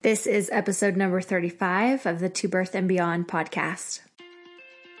This is episode number 35 of the To Birth and Beyond podcast.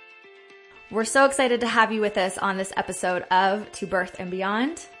 We're so excited to have you with us on this episode of To Birth and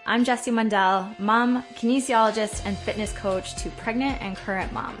Beyond. I'm Jessie Mundell, mom, kinesiologist, and fitness coach to pregnant and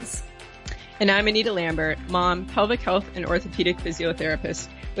current moms. And I'm Anita Lambert, mom, pelvic health, and orthopedic physiotherapist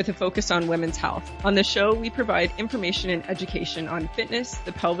with a focus on women's health. On the show, we provide information and education on fitness,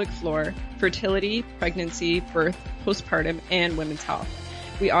 the pelvic floor, fertility, pregnancy, birth, postpartum, and women's health.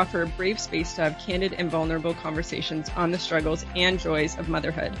 We offer a brave space to have candid and vulnerable conversations on the struggles and joys of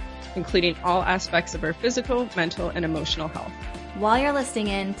motherhood, including all aspects of our physical, mental, and emotional health. While you're listening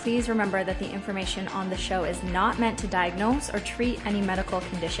in, please remember that the information on the show is not meant to diagnose or treat any medical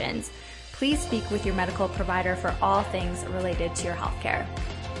conditions. Please speak with your medical provider for all things related to your healthcare.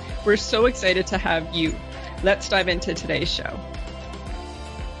 We're so excited to have you. Let's dive into today's show.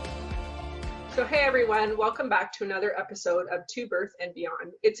 So hey everyone, welcome back to another episode of To Birth and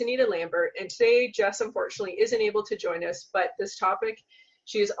Beyond. It's Anita Lambert, and today Jess unfortunately isn't able to join us, but this topic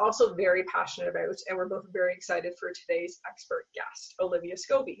she is also very passionate about, and we're both very excited for today's expert guest, Olivia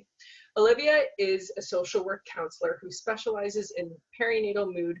Scobie. Olivia is a social work counselor who specializes in perinatal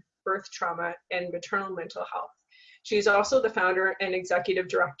mood, birth trauma, and maternal mental health. She is also the founder and executive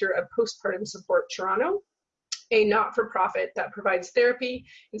director of Postpartum Support Toronto, a not-for-profit that provides therapy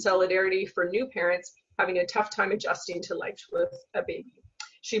and solidarity for new parents having a tough time adjusting to life with a baby.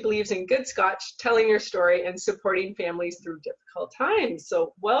 She believes in good Scotch, telling your story, and supporting families through difficult times.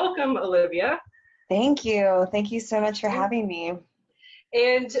 So welcome, Olivia. Thank you. Thank you so much for having me.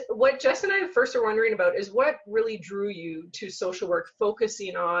 And what Jess and I first are wondering about is what really drew you to social work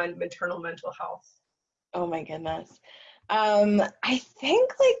focusing on maternal mental health? Oh my goodness. I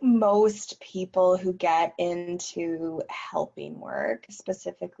think like most people who get into helping work,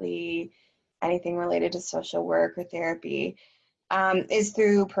 specifically anything related to social work or therapy, is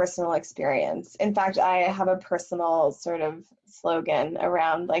through personal experience. In fact, I have a personal sort of slogan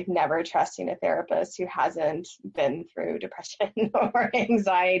around like never trusting a therapist who hasn't been through depression or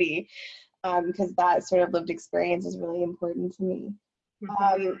anxiety, because that sort of lived experience is really important to me.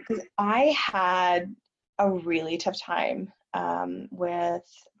 Because I had a really tough time with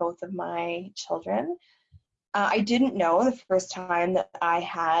both of my children. I didn't know the first time that I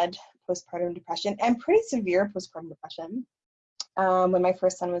had postpartum depression, and pretty severe postpartum depression. When my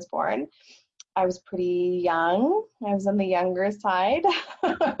first son was born, I was pretty young. I was on the younger side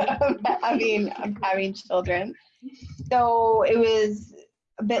of having children. So it was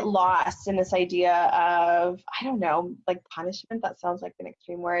a bit lost in this idea of, I don't know, like punishment. That sounds like an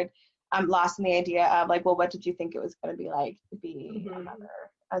extreme word. I'm lost in the idea of like, well, what did you think it was going to be like to be a mother,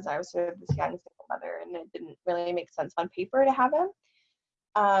 as I was sort of this young single mother, and it didn't really make sense on paper to have him.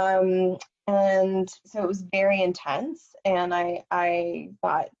 And so it was very intense, and I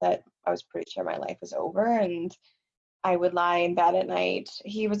thought that I was pretty sure my life was over, and I would lie in bed at night.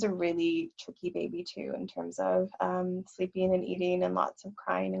 He was a really tricky baby too, in terms of sleeping and eating and lots of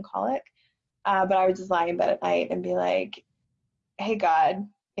crying and colic. But I would just lie in bed at night and be like, hey God,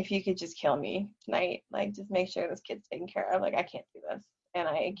 if you could just kill me tonight, like just make sure this kid's taken care of. Like I can't do this, and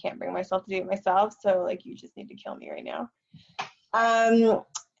I can't bring myself to do it myself. So like you just need to kill me right now.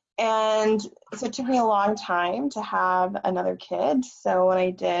 And so it took me a long time to have another kid. So when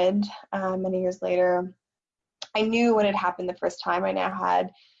I did, many years later, I knew what had happened the first time. I now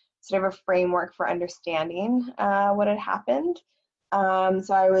had sort of a framework for understanding what had happened.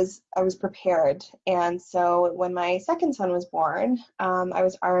 So I was prepared. And so when my second son was born, I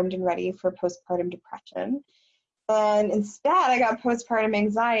was armed and ready for postpartum depression. And instead, I got postpartum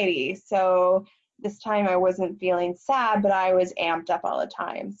anxiety. So this time I wasn't feeling sad, but I was amped up all the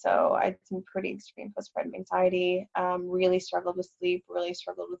time. So I had some pretty extreme postpartum anxiety, really struggled with sleep, really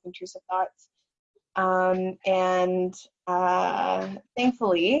struggled with intrusive thoughts. And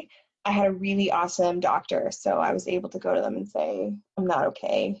thankfully, I had a really awesome doctor. So I was able to go to them and say, I'm not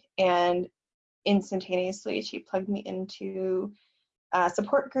okay. And instantaneously, she plugged me into a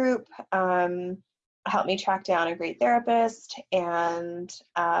support group, helped me track down a great therapist, and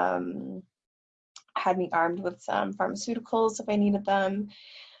had me armed with some pharmaceuticals if I needed them.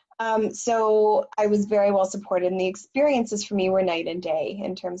 So I was very well supported, and the experiences for me were night and day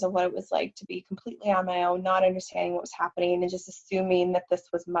in terms of what it was like to be completely on my own, not understanding what was happening, and just assuming that this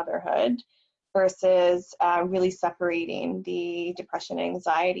was motherhood versus really separating the depression and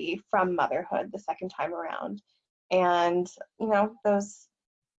anxiety from motherhood the second time around. And, you know, those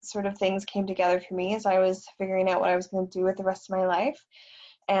sort of things came together for me as I was figuring out what I was going to do with the rest of my life.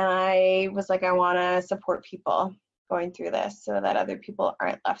 And I was like, I want to support people going through this so that other people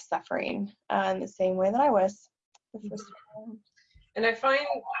aren't left suffering in the same way that I was the first time. And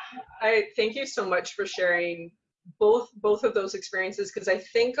I thank you so much for sharing both of those experiences, because I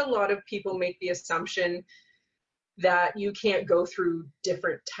think a lot of people make the assumption that you can't go through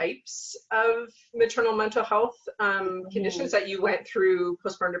different types of maternal mental health conditions, that you went through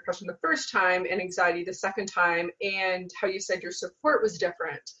postpartum depression the first time and anxiety the second time, and how you said your support was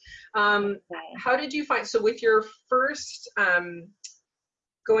different. How did you find, so with your first,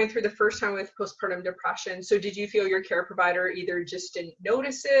 going through the first time with postpartum depression, so did you feel your care provider either just didn't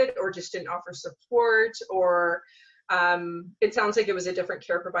notice it or just didn't offer support, or it sounds like it was a different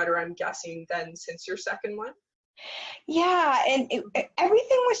care provider, I'm guessing, than since your second one? Yeah, and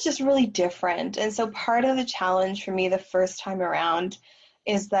everything was just really different. And so part of the challenge for me the first time around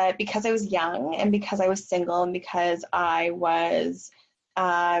is that because I was young and because I was single and because I was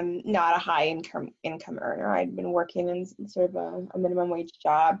not a high income earner, I'd been working in sort of a minimum wage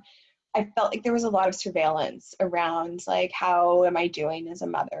job. I felt like there was a lot of surveillance around, like, how am I doing as a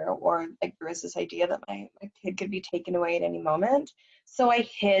mother? Or like there was this idea that my kid could be taken away at any moment. So I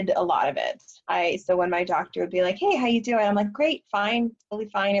hid a lot of it. So when my doctor would be like, hey, how you doing? I'm like, great, fine, totally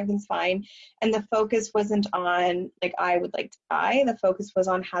fine, everything's fine. And the focus wasn't on, like, I would like to die. The focus was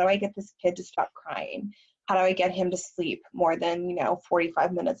on, how do I get this kid to stop crying? How do I get him to sleep more than,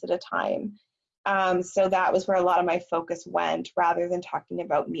 45 minutes at a time? So that was where a lot of my focus went, rather than talking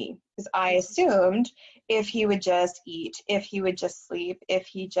about me, because I assumed if he would just eat, if he would just sleep, if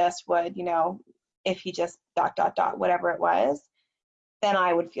he just would, if he just ... whatever it was, then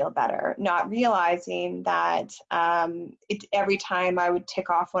I would feel better, not realizing that every time I would tick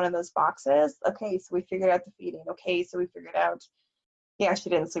off one of those boxes, okay, so we figured out the feeding, okay, so we figured out he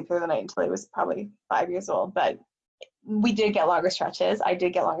actually didn't sleep through the night until he was probably 5 years old, but we did get longer stretches. I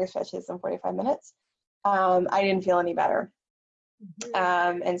did get longer stretches than 45 minutes. I didn't feel any better.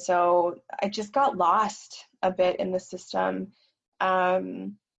 And so I just got lost a bit in the system.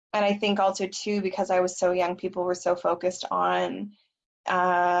 And I think also too, because I was so young, people were so focused on,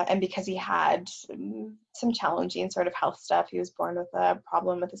 and because he had some challenging sort of health stuff, he was born with a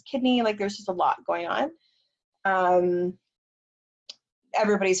problem with his kidney, like there's just a lot going on.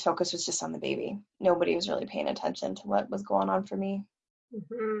 Everybody's focus was just on the baby. Nobody was really paying attention to what was going on for me.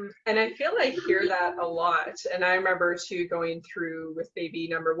 And I feel I hear that a lot. And I remember too, going through with baby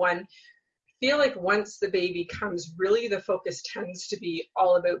number one, feel like once the baby comes, really the focus tends to be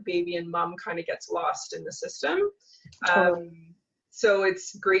all about baby, and mom kind of gets lost in the system. Totally. So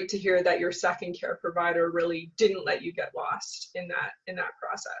it's great to hear that your second care provider really didn't let you get lost in that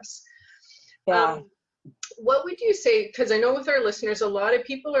process. Yeah. What would you say, because I know with our listeners, a lot of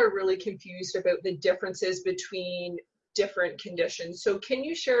people are really confused about the differences between different conditions. So can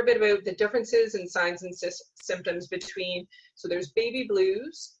you share a bit about the differences in signs and symptoms between, so there's baby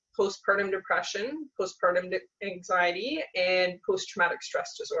blues, postpartum depression, postpartum anxiety, and post-traumatic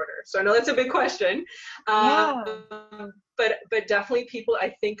stress disorder? So I know that's a big question, Yeah. but definitely people,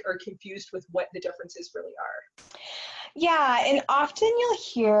 I think, are confused with what the differences really are. Yeah, and often you'll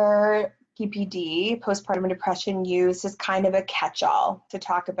hear PPD, postpartum depression, used as kind of a catch-all to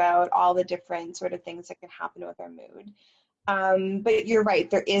talk about all the different sort of things that can happen with our mood. But you're right,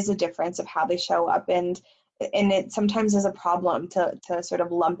 there is a difference of how they show up, and it sometimes is a problem to sort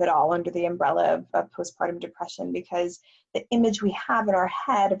of lump it all under the umbrella of postpartum depression, because the image we have in our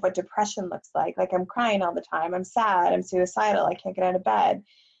head of what depression looks like I'm crying all the time, I'm sad, I'm suicidal, I can't get out of bed.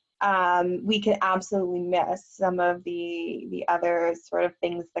 We can absolutely miss some of the other sort of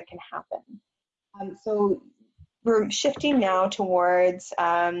things that can happen. So we're shifting now towards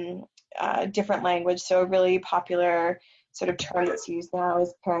different language. So a really popular sort of term that's used now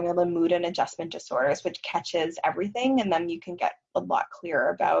is perinatal mood and adjustment disorders, which catches everything, and then you can get a lot clearer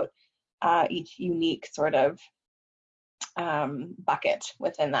about each unique sort of bucket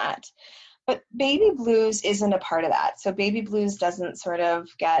within that. But baby blues isn't a part of that. So baby blues doesn't sort of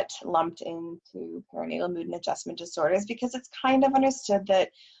get lumped into perinatal mood and adjustment disorders, because it's kind of understood that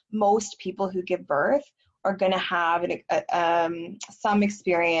most people who give birth are going to have some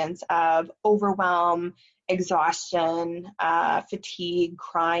experience of overwhelm, exhaustion, fatigue,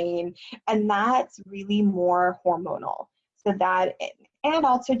 crying, and that's really more hormonal. So that, and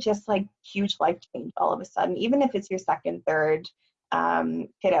also just like huge life change all of a sudden, even if it's your second, third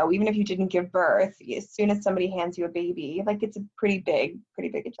kiddo, even if you didn't give birth, as soon as somebody hands you a baby, like it's a pretty big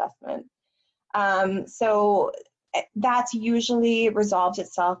adjustment. So that's usually resolves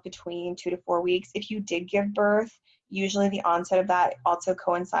itself between 2 to 4 weeks. If you did give birth, usually the onset of that also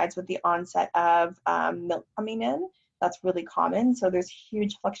coincides with the onset of milk coming in. That's really common. So there's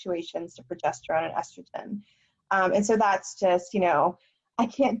huge fluctuations to progesterone and estrogen. And so that's just, I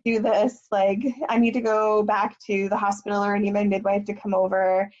can't do this. Like, I need to go back to the hospital, or I need my midwife to come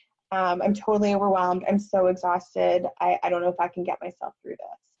over. I'm totally overwhelmed. I'm so exhausted. I don't know if I can get myself through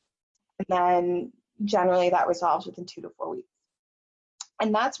this. And then generally that resolves within 2 to 4 weeks.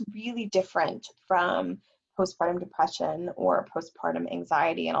 And that's really different from postpartum depression or postpartum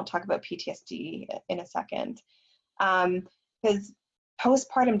anxiety. And I'll talk about PTSD in a second. Because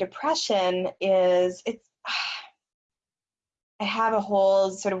postpartum depression I have a whole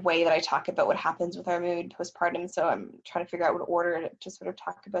sort of way that I talk about what happens with our mood postpartum, so I'm trying to figure out what order to sort of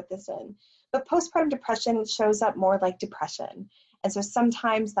talk about this in. But postpartum depression shows up more like depression. And so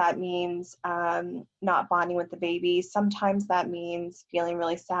sometimes that means not bonding with the baby. Sometimes that means feeling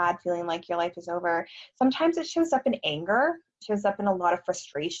really sad, feeling like your life is over. Sometimes it shows up in anger, shows up in a lot of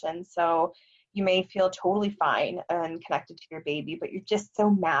frustration. So you may feel totally fine and connected to your baby, but you're just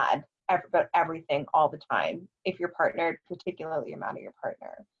so mad about everything all the time. If you're partnered, particularly you're mad at your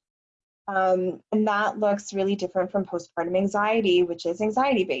partner. And that looks really different from postpartum anxiety, which is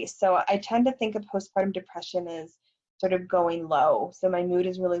anxiety based. So I tend to think of postpartum depression as sort of going low. So my mood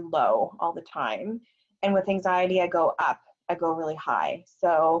is really low all the time. And with anxiety, I go up, I go really high.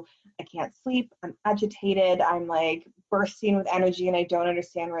 So I can't sleep, I'm agitated, I'm like bursting with energy, and I don't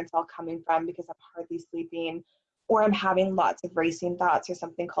understand where it's all coming from because I'm hardly sleeping. Or I'm having lots of racing thoughts, or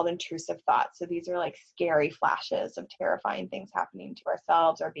something called intrusive thoughts. So these are like scary flashes of terrifying things happening to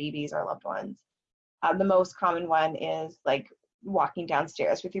ourselves, our babies, our loved ones. The most common one is like walking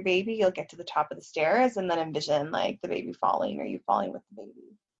downstairs with your baby. You'll get to the top of the stairs and then envision like the baby falling, or you falling with the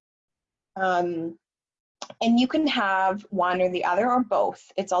baby. And you can have one or the other, or both.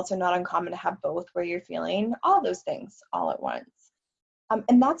 It's also not uncommon to have both, where you're feeling all those things all at once.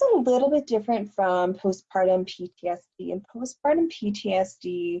 And that's a little bit different from postpartum PTSD. And postpartum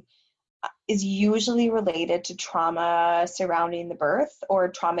PTSD is usually related to trauma surrounding the birth, or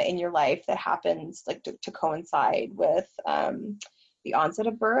trauma in your life that happens like to coincide with the onset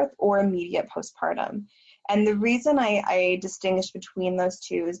of birth or immediate postpartum. And the reason I distinguish between those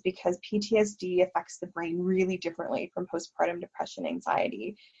two is because PTSD affects the brain really differently from postpartum depression,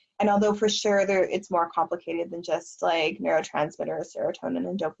 anxiety. And although for sure it's more complicated than just like neurotransmitters, serotonin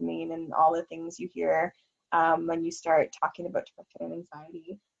and dopamine and all the things you hear when you start talking about depression and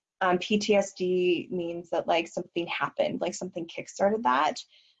anxiety, PTSD means that like something happened, like something kickstarted that.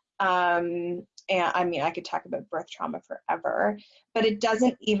 And I mean, I could talk about birth trauma forever, but it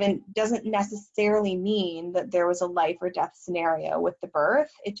doesn't necessarily mean that there was a life or death scenario with the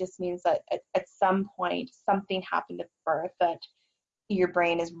birth. It just means that at some point something happened at birth that your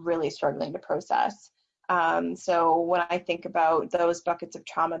brain is really struggling to process. So when I think about those buckets of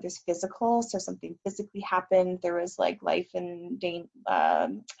trauma, there's physical, so something physically happened. There was like life and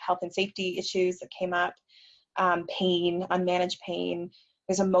health and safety issues that came up, pain, unmanaged pain.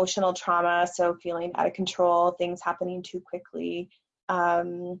 There's emotional trauma, so feeling out of control, things happening too quickly,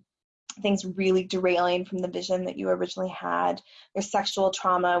 things really derailing from the vision that you originally had. There's sexual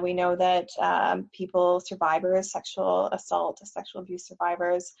trauma. We know that survivors, sexual assault, sexual abuse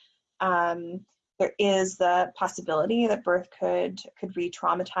survivors, there is the possibility that birth could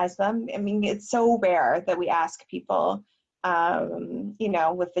re-traumatize them. I mean, it's so rare that we ask people,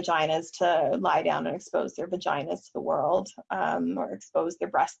 with vaginas to lie down and expose their vaginas to the world, or expose their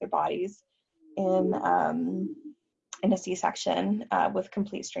breasts, their bodies in a C-section with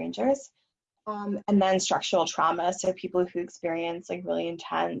complete strangers. And then structural trauma, so people who experience like really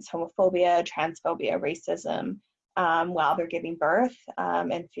intense homophobia, transphobia, racism while they're giving birth,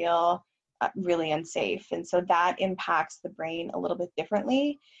 and feel really unsafe. And so that impacts the brain a little bit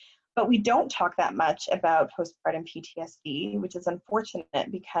differently. But we don't talk that much about postpartum PTSD, which is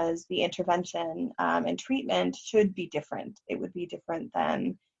unfortunate because the intervention and treatment should be different. It would be different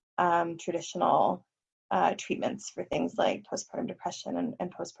than traditional treatments for things like postpartum depression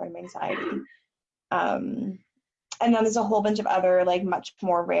and postpartum anxiety. And then there's a whole bunch of other like much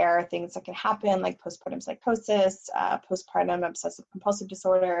more rare things that can happen, like postpartum psychosis, postpartum obsessive compulsive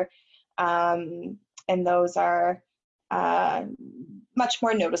disorder. And those are much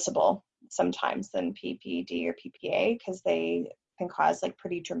more noticeable sometimes than PPD or PPA, because they can cause like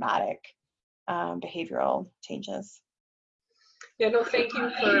pretty dramatic behavioral changes. Yeah, no, thank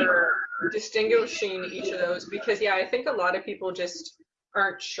you for distinguishing each of those, because I think a lot of people just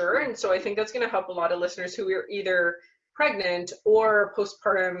aren't sure. And so I think that's going to help a lot of listeners who are either pregnant or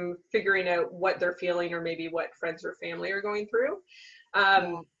postpartum figuring out what they're feeling, or maybe what friends or family are going through.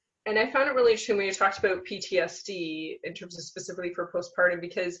 And I found it really interesting when you talked about PTSD in terms of specifically for postpartum,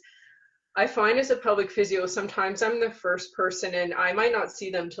 because I find as a pelvic physio, sometimes I'm the first person, and I might not see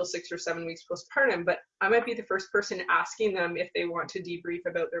them till 6 or 7 weeks postpartum, but I might be the first person asking them if they want to debrief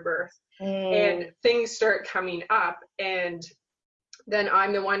about their birth. And things start coming up, and then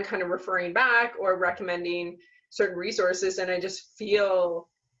I'm the one kind of referring back or recommending certain resources. And I just feel,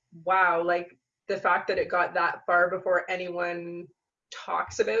 wow, like the fact that it got that far before anyone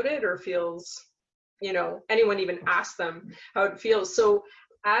talks about it or feels, anyone even asks them how it feels. So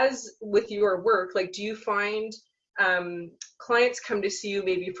as with your work, like, do you find clients come to see you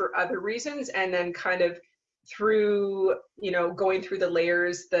maybe for other reasons, and then kind of through, going through the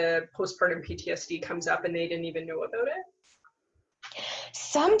layers, the postpartum PTSD comes up and they didn't even know about it?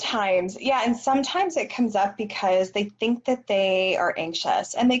 Sometimes, yeah, and sometimes it comes up because they think that they are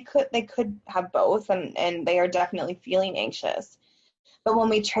anxious, and they could have both, and they are definitely feeling anxious. But when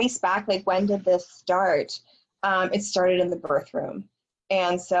we trace back, like, when did this start? It started in the birth room.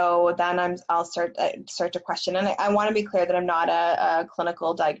 And so then I'll start to question. And I want to be clear that I'm not a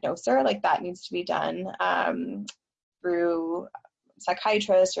clinical diagnoser. Like, that needs to be done through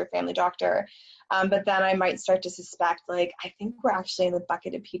psychiatrist or family doctor. But then I might start to suspect, like, I think we're actually in the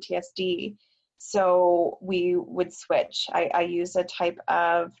bucket of PTSD. So we would switch. I use a type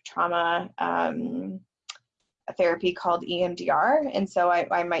of trauma therapy called EMDR. And so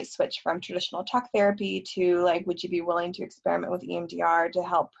I might switch from traditional talk therapy to, like, would you be willing to experiment with EMDR to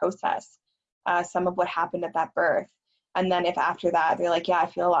help process some of what happened at that birth? And then if after that they're like, yeah, I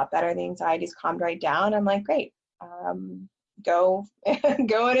feel a lot better, the anxiety's calmed right down, I'm like, great. Go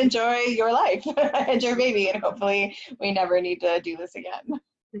and enjoy your life and your baby, and hopefully we never need to do this again.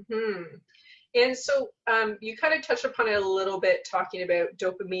 Mm-hmm. And so you kind of touched upon it a little bit, talking about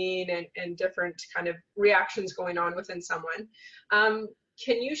dopamine and different kind of reactions going on within someone.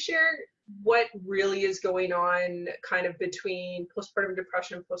 Can you share what really is going on kind of between postpartum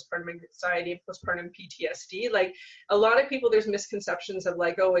depression, postpartum anxiety, and postpartum PTSD? Like, a lot of people, there's misconceptions of,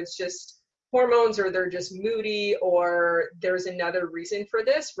 like, oh, it's just hormones, or they're just moody, or there's another reason for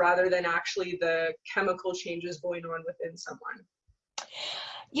this, rather than actually the chemical changes going on within someone.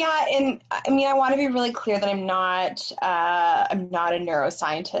 Yeah, and I mean, I want to be really clear that I'm not a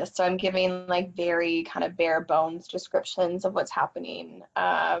neuroscientist, so I'm giving, like, very kind of bare bones descriptions of what's happening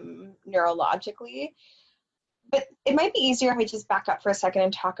neurologically. But it might be easier if I just back up for a second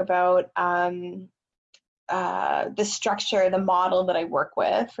and talk about the structure, the model that I work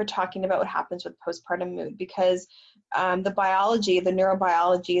with for talking about what happens with postpartum mood, because the biology, the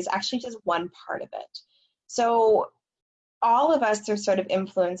neurobiology, is actually just one part of it. So all of us are sort of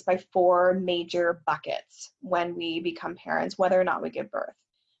influenced by four major buckets when we become parents, whether or not we give birth.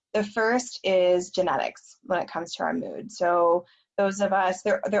 The first is genetics when it comes to our mood. So those of us,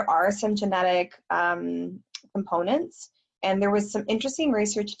 there are some genetic components, and there was some interesting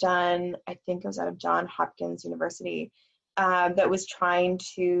research done, I think it was out of Johns Hopkins University, that was trying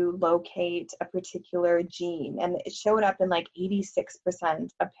to locate a particular gene, and it showed up in like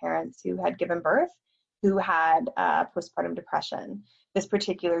 86% of parents who had given birth who had postpartum depression, this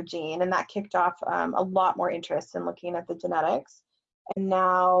particular gene. And that kicked off a lot more interest in looking at the genetics. And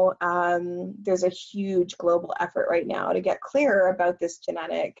now there's a huge global effort right now to get clearer about this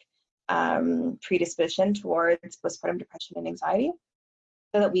genetic predisposition towards postpartum depression and anxiety,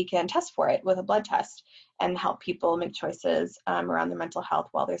 so that we can test for it with a blood test and help people make choices around their mental health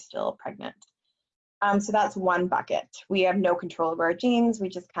while they're still pregnant. So that's one bucket. We have no control over our genes. We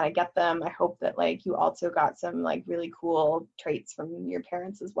just kind of get them. I hope that, like, you also got some, like, really cool traits from your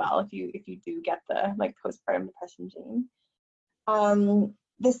parents as well, if you do get the, like, postpartum depression gene.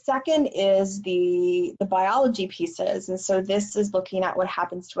 The second is the biology pieces. And so this is looking at what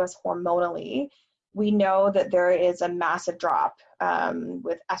happens to us hormonally. We know that there is a massive drop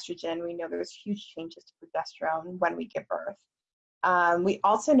with estrogen. We know there's huge changes to progesterone when we give birth. We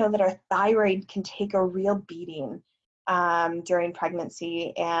also know that our thyroid can take a real beating during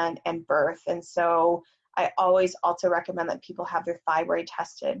pregnancy and birth. And so I always also recommend that people have their thyroid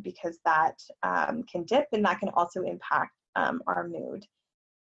tested, because that can dip, and that can also impact our mood.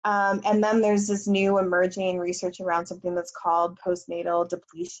 And then there's this new emerging research around something that's called postnatal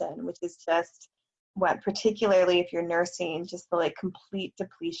depletion, which is just what, particularly if you're nursing, just the, like, complete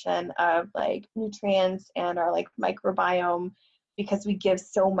depletion of, like, nutrients and our, like, microbiome, because we give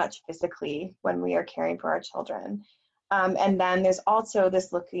so much physically when we are caring for our children. And then there's also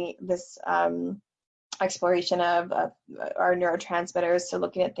this exploration of our neurotransmitters, so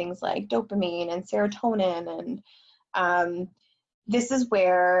looking at things like dopamine and serotonin, and this is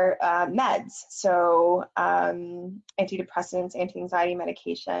where meds, so antidepressants, anti-anxiety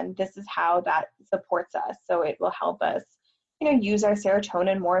medication, this is how that supports us. So it will help us use our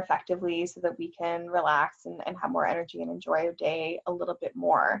serotonin more effectively so that we can relax and have more energy and enjoy our day a little bit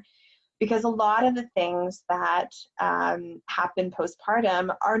more. Because a lot of the things that happen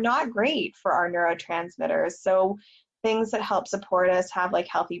postpartum are not great for our neurotransmitters. So things that help support us have like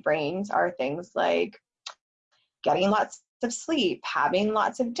healthy brains are things like getting lots of sleep, having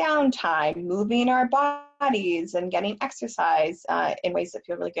lots of downtime, moving our bodies, and getting exercise in ways that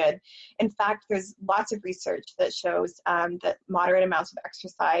feel really good. In fact, there's lots of research that shows that moderate amounts of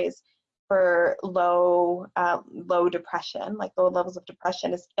exercise for low depression, like low levels of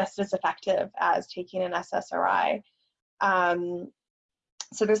depression, is just as effective as taking an SSRI.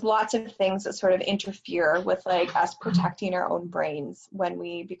 So there's lots of things that sort of interfere with like us protecting our own brains when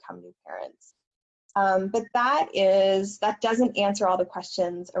we become new parents. But that doesn't answer all the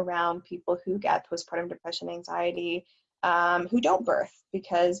questions around people who get postpartum depression, anxiety, who don't birth,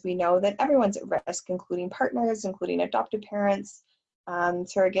 because we know that everyone's at risk, including partners, including adoptive parents,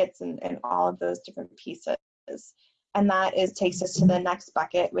 surrogates, and all of those different pieces. And that takes us to the next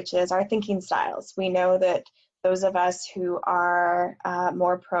bucket, which is our thinking styles. We know that those of us who are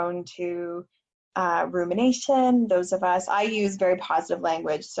more prone to rumination, those of us, I use very positive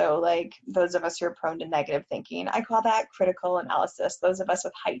language, so like those of us who are prone to negative thinking, I call that critical analysis. Those of us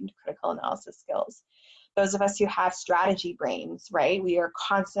with heightened critical analysis skills. Those of us who have strategy brains, right? We are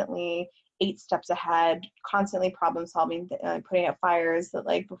constantly 8 steps ahead, constantly problem solving, putting out fires that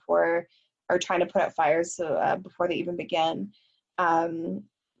like before, or trying to put out fires before they even begin.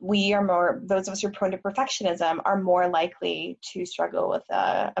 We are more, those of us who are prone to perfectionism are more likely to struggle with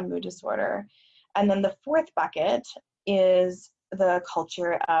a mood disorder. And then the fourth bucket is the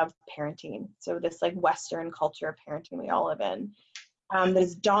culture of parenting. So this like Western culture of parenting we all live in, that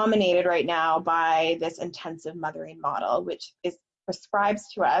is dominated right now by this intensive mothering model, which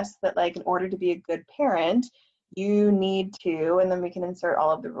prescribes to us that like in order to be a good parent, you need to, and then we can insert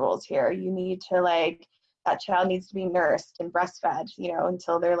all of the rules here, you need to like, that child needs to be nursed and breastfed,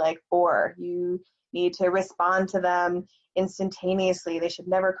 until they're like 4. You need to respond to them instantaneously. They should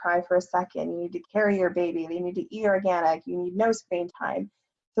never cry for a second. You need to carry your baby. They need to eat organic. You need no screen time.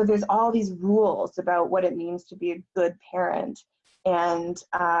 So there's all these rules about what it means to be a good parent. And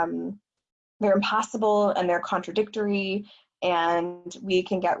they're impossible and they're contradictory. And we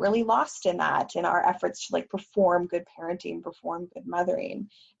can get really lost in that in our efforts to like perform good parenting, perform good mothering.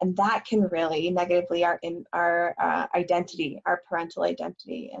 And that can really negatively our identity, our parental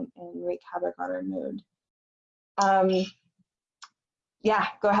identity, and wreak havoc on our mood. Yeah,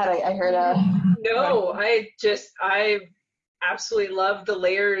 go ahead. I heard No, I absolutely love the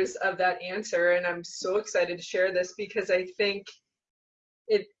layers of that answer, and I'm so excited to share this because I think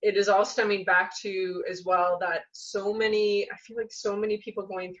it is all stemming back to as well that I feel like so many people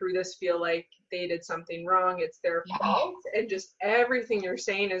going through this feel like they did something wrong, it's their fault, and just everything you're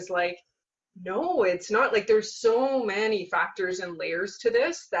saying is like, no, it's not. Like there's so many factors and layers to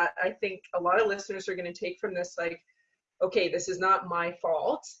this that I think a lot of listeners are going to take from this like, okay, this is not my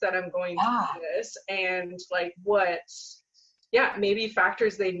fault that I'm going through this, and like maybe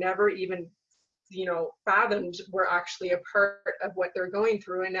factors they never even fathomed were actually a part of what they're going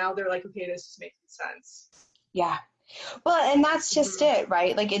through, and now they're like, okay, this is making sense. Yeah. Well, and that's just it,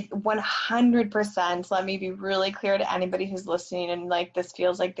 right? Like it 100%, let me be really clear to anybody who's listening and like this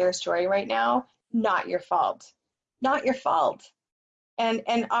feels like their story right now, not your fault. Not your fault.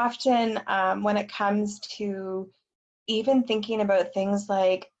 And often when it comes to even thinking about things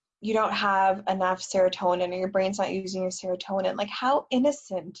like you don't have enough serotonin or your brain's not using your serotonin, like how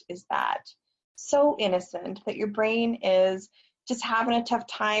innocent is that? So innocent that your brain is just having a tough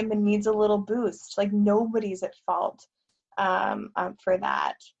time and needs a little boost. Like nobody's at fault for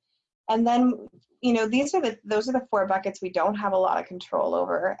that. And then, those are the 4 buckets we don't have a lot of control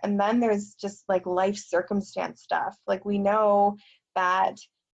over. And then there's just like life circumstance stuff. Like we know that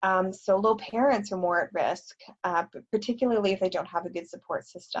solo parents are more at risk, particularly if they don't have a good support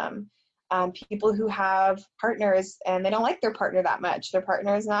system. People who have partners and they don't like their partner that much, their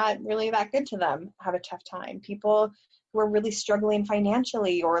partner is not really that good to them, have a tough time. People who are really struggling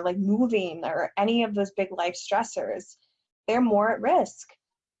financially or like moving or any of those big life stressors, they're more at risk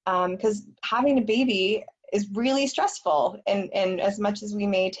because having a baby is really stressful. And as much as we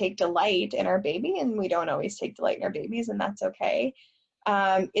may take delight in our baby, and we don't always take delight in our babies, and that's okay,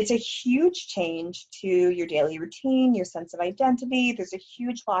 it's a huge change to your daily routine, your sense of identity. There's a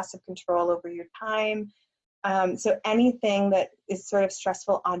huge loss of control over your time. So anything that is sort of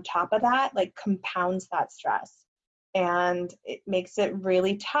stressful on top of that, like compounds that stress. And it makes it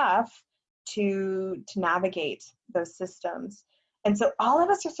really tough to navigate those systems. And so all of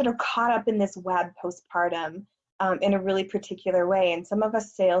us are sort of caught up in this web postpartum in a really particular way. And some of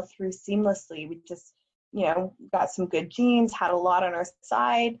us sail through seamlessly. We just, got some good genes, had a lot on our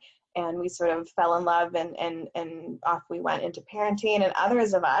side, and we sort of fell in love and off we went into parenting. And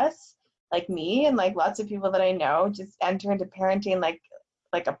others of us, like me and like lots of people that I know, just enter into parenting like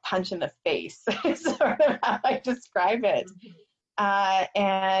a punch in the face, sort of how I describe it.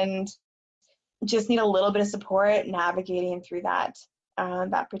 And just need a little bit of support navigating through that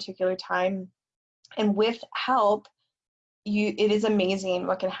particular time. And with help, it is amazing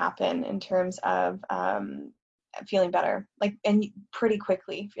what can happen in terms of feeling better, and pretty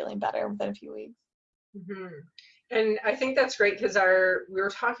quickly feeling better within a few weeks. Mm-hmm. And I think that's great because we were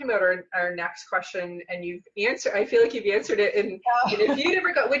talking about our next question, and I feel like you've answered it in a few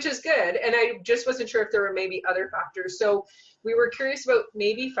different, which is good. And I just wasn't sure if there were maybe other factors. So we were curious about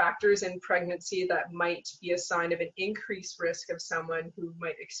maybe factors in pregnancy that might be a sign of an increased risk of someone who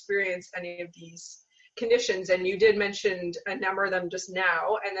might experience any of these conditions. And you did mention a number of them just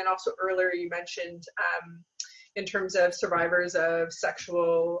now. And then also earlier you mentioned in terms of survivors of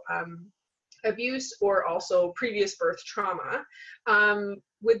sexual abuse or also previous birth trauma.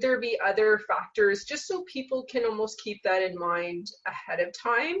 Would there be other factors, just so people can almost keep that in mind ahead of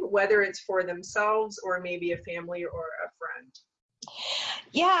time, whether it's for themselves or maybe a family or a friend?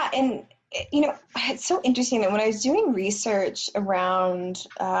 Yeah, and it's so interesting that when I was doing research around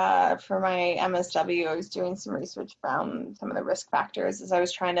for my MSW, I was doing some research around some of the risk factors as I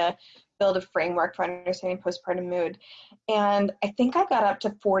was trying to build a framework for understanding postpartum mood. And I think I got up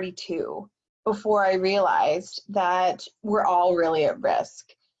to 42 before I realized that we're all really at risk.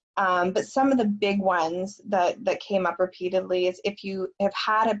 But some of the big ones that came up repeatedly is if you have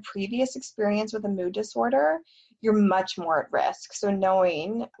had a previous experience with a mood disorder, you're much more at risk. So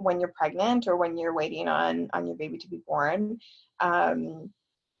knowing when you're pregnant or when you're waiting on your baby to be born,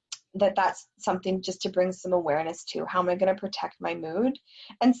 that's something just to bring some awareness to. How am I going to protect my mood?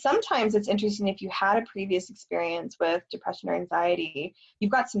 And sometimes it's interesting, if you had a previous experience with depression or anxiety,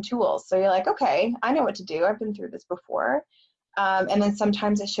 you've got some tools. So you're like, okay, I know what to do. I've been through this before. And then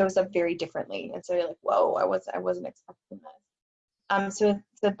sometimes it shows up very differently. And so you're like, whoa, I wasn't expecting this. So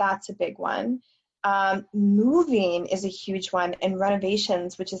that's a big one. Moving is a huge one, and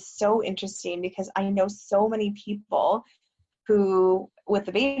renovations, which is so interesting because I know so many people who, with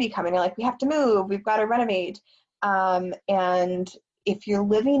the baby coming, are like, we have to move, we've got to renovate. And if you're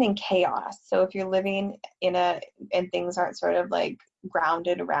living in chaos, so if you're living and things aren't sort of like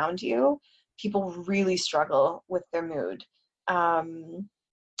grounded around you, people really struggle with their mood.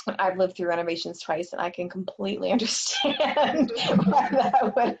 I've lived through renovations twice, and I can completely understand why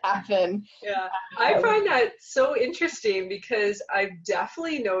that would happen. Yeah, I find that so interesting because I've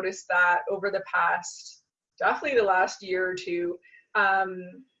definitely noticed that over the last year or two.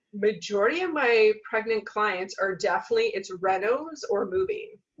 Majority of my pregnant clients are definitely, it's renos or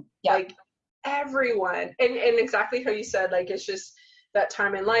moving. Yeah. Like everyone, and exactly how you said, like it's just that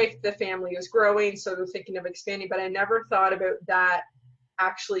time in life, the family is growing, so they're thinking of expanding, but I never thought about that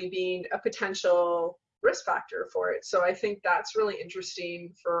actually being a potential risk factor for it. So I think that's really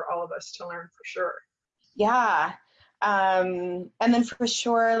interesting for all of us to learn for sure. Yeah. And then for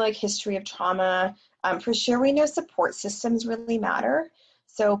sure, like history of trauma, for sure we know support systems really matter.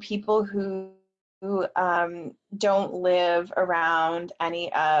 So people who don't live around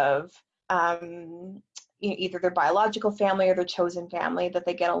any of either their biological family or their chosen family that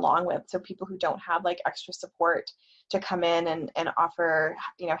they get along with. So people who don't have like extra support to come in and offer,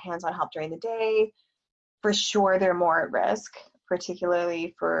 hands-on help during the day, for sure they're more at risk,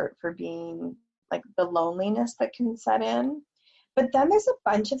 particularly for being like the loneliness that can set in. But then there's a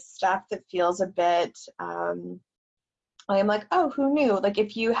bunch of stuff that feels a bit, I'm like, oh, who knew? Like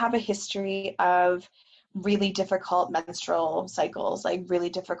if you have a history of really difficult menstrual cycles, like really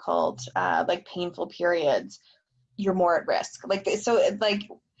difficult, like painful periods, you're more at risk. Like, so like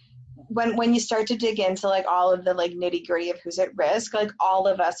when you start to dig into like all of the like nitty gritty of who's at risk, like all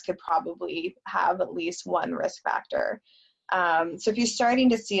of us could probably have at least one risk factor. So if you're starting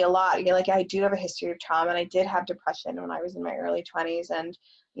to see a lot, you're like, I do have a history of trauma, and I did have depression when I was in my early 20s, and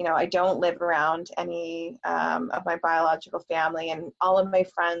I don't live around any of my biological family, and all of my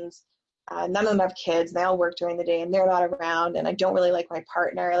friends, none of them have kids, and they all work during the day, and they're not around, and I don't really like my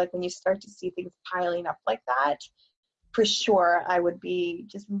partner. Like when you start to see things piling up like that, for sure I would be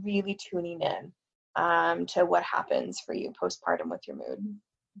just really tuning in to what happens for you postpartum with your mood.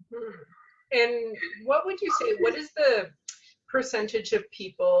 Mm-hmm. And what would you say, what is the percentage of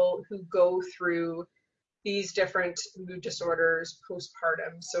people who go through these different mood disorders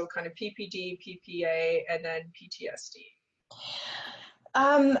postpartum? So kind of PPD, PPA, and then PTSD.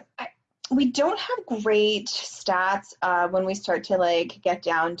 We don't have great stats when we start to like get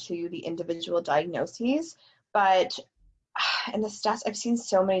down to the individual diagnoses, but and the stats, I've seen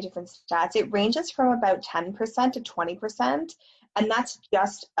so many different stats. It ranges from about 10% to 20%, and that's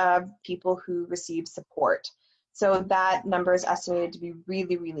just of people who receive support. So that number is estimated to be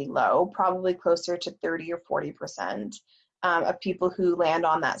really, really low, probably closer to 30 or 40% of people who land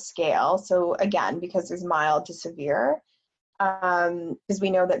on that scale. So again, because there's mild to severe, because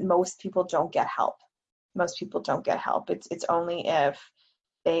we know that most people don't get help. Most people don't get help. It's only if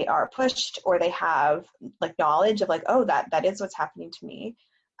they are pushed or they have like knowledge of like, oh, that is what's happening to me,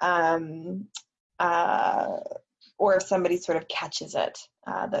 or if somebody sort of catches it,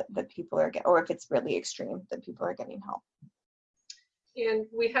 that people are getting, or if it's really extreme, that people are getting help. And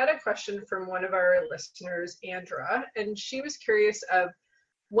we had a question from one of our listeners, Andra, and she was curious of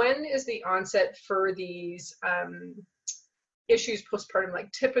when is the onset for these issues postpartum,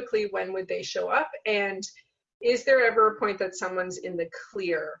 like typically when would they show up, and is there ever a point that someone's in the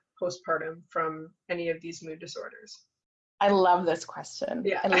clear postpartum from any of these mood disorders? I love this question.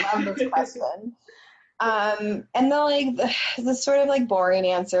 Yeah. I love this question. And the sort of like boring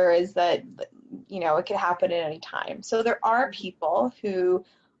answer is that, you know, it could happen at any time. So there are people who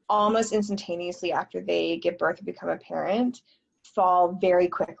almost instantaneously after they give birth or become a parent fall very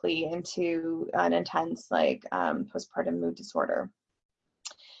quickly into an intense like postpartum mood disorder.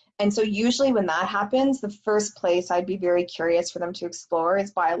 And so usually when that happens, the first place I'd be very curious for them to explore is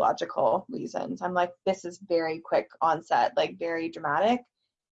biological reasons. I'm like, this is very quick onset, like very dramatic.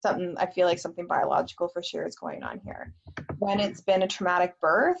 I feel like something biological for sure is going on here. When it's been a traumatic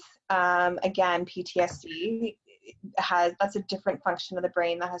birth, again, PTSD that's a different function of the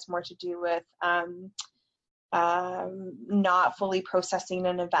brain that has more to do with not fully processing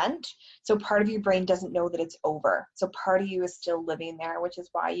an event. So part of your brain doesn't know that it's over. So part of you is still living there, which is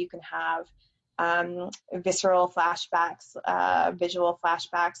why you can have visceral flashbacks, visual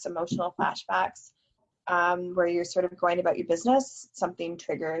flashbacks, emotional flashbacks, where you're sort of going about your business. Something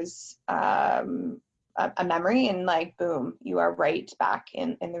triggers a memory and like, boom, you are right back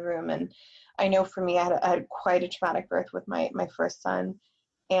in the room. And I know for me, I had quite a traumatic birth with my first son.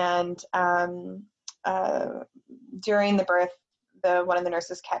 And during the birth, one of the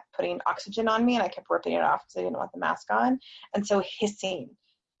nurses kept putting oxygen on me and I kept ripping it off because I didn't want the mask on. And so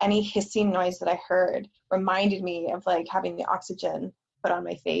any hissing noise that I heard reminded me of like having the oxygen put on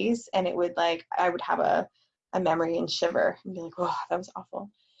my face, and it would like, I would have a memory and shiver and be like, oh, that was awful.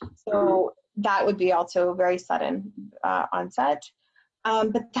 So that would be also very sudden onset.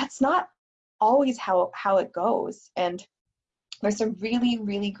 But that's not always how it goes. And there's some really,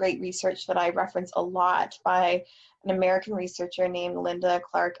 really great research that I reference a lot by an American researcher named Linda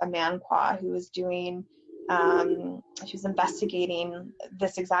Clark Amankwah, who was doing, she was investigating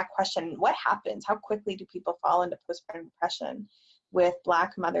this exact question. What happens? How quickly do people fall into postpartum depression with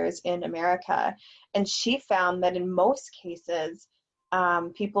Black mothers in America? And she found that in most cases,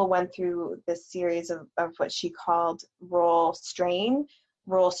 people went through this series of what she called role strain,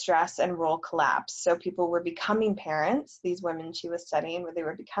 role stress, and role collapse. So people were becoming parents, these women she was studying, where they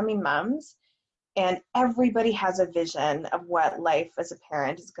were becoming moms, and everybody has a vision of what life as a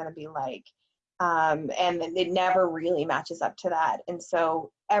parent is going to be like. And it never really matches up to that. And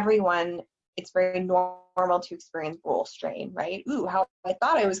so everyone, it's very normal to experience role strain, right? Ooh, how I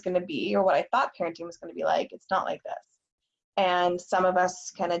thought I was going to be, or what I thought parenting was going to be like, it's not like this. And some of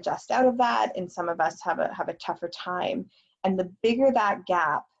us can adjust out of that, and some of us have a tougher time. And the bigger that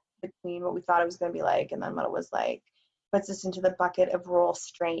gap between what we thought it was going to be like and then what it was like puts us into the bucket of role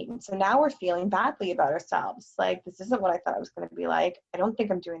strain. So now we're feeling badly about ourselves. Like, this isn't what I thought it was going to be like. I don't think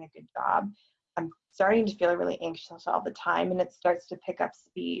I'm doing a good job. I'm starting to feel really anxious all the time, and it starts to pick up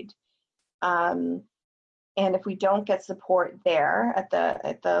speed. And if we don't get support there at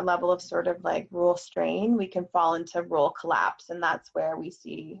the level of sort of like role strain, we can fall into role collapse. And that's where we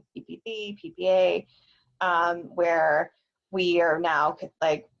see PPD, PPA, where we are now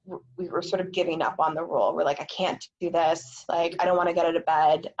like, we were sort of giving up on the role. We're like, I can't do this. Like, I don't want to get out of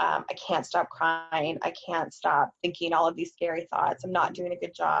bed. I can't stop crying. I can't stop thinking all of these scary thoughts. I'm not doing a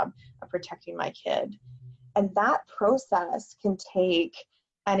good job of protecting my kid. And that process can take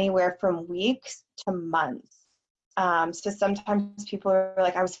anywhere from weeks to months. So sometimes people are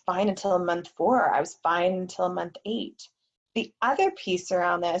like, I was fine until month 4. I was fine until month 8. The other piece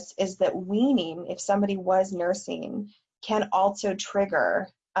around this is that weaning, if somebody was nursing, can also trigger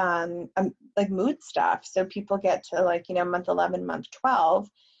like mood stuff. So people get to like, month 11, month 12,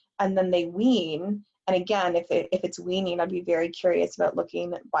 and then they wean. And again, if it's weaning, I'd be very curious about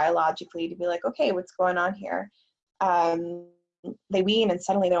looking biologically to be like, okay, what's going on here? they wean and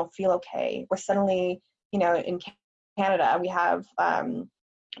suddenly they don't feel okay, or suddenly, in Canada, we have,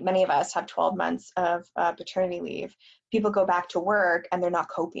 many of us have 12 months of paternity leave. People go back to work and they're not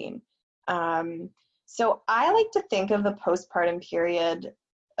coping. So I like to think of the postpartum period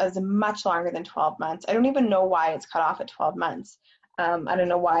as much longer than 12 months. I don't even know why it's cut off at 12 months. I don't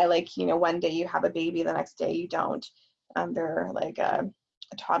know why, one day you have a baby, the next day you don't. They're like a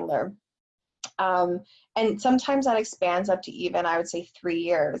toddler. And sometimes that expands up to even, I would say, 3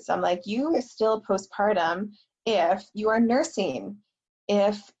 years. I'm like, you are still postpartum if you are nursing,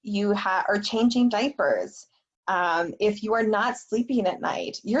 if you are changing diapers, if you are not sleeping at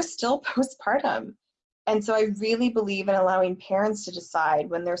night, you're still postpartum. And so I really believe in allowing parents to decide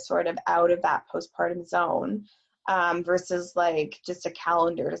when they're sort of out of that postpartum zone, versus just a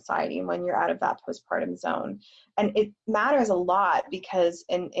calendar deciding when you're out of that postpartum zone. And it matters a lot because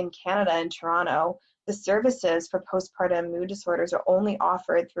in Canada, in Toronto, the services for postpartum mood disorders are only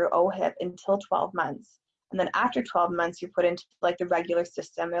offered through OHIP until 12 months. And then after 12 months, you're put into the regular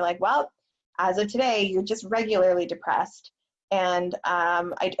system. They're like, well, as of today, you're just regularly depressed. And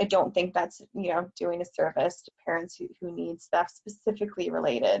I don't think that's, doing a service to parents who need stuff specifically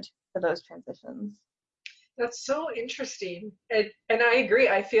related to those transitions. That's so interesting. And I agree.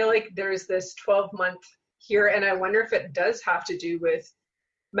 I feel like there's this 12-month here, and I wonder if it does have to do with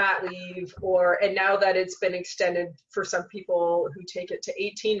mat leave, and now that it's been extended for some people who take it to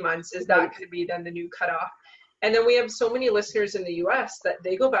 18 months, is that going to be then the new cutoff? And then we have so many listeners in the US that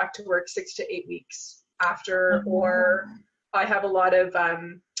they go back to work 6 to 8 weeks after, or I have a lot of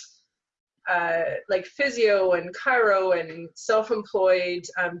physio and chiro and self-employed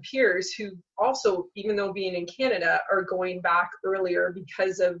peers who also, even though being in Canada, are going back earlier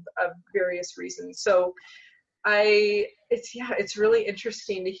because of various reasons. So it's really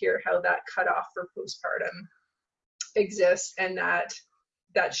interesting to hear how that cutoff for postpartum exists, and that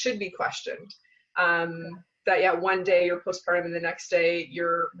should be questioned. That one day you're postpartum and the next day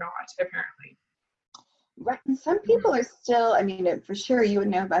you're not, apparently. Right. And some people are still, for sure you would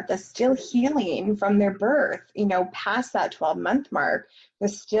know about this, still healing from their birth, past that 12-month mark. They're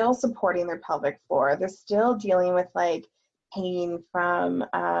still supporting their pelvic floor. They're still dealing with pain from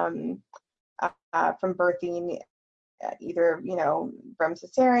birthing, either, from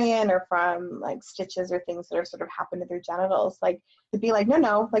cesarean or from stitches or things that are sort of happened to their genitals. To be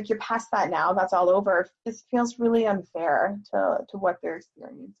no, you're past that now. That's all over. This feels really unfair to what they're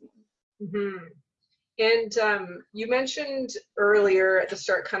experiencing. Mm-hmm. And you mentioned earlier at the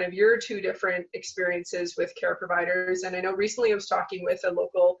start kind of your two different experiences with care providers. And I know recently I was talking with a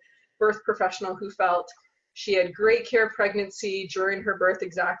local birth professional who felt she had great care pregnancy during her birth,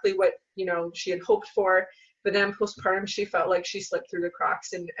 exactly what, she had hoped for. But then postpartum, she felt like she slipped through the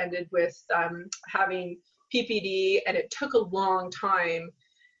cracks and ended with having PPD. And it took a long time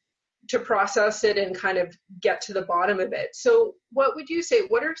to process it and kind of get to the bottom of it. So what would you say,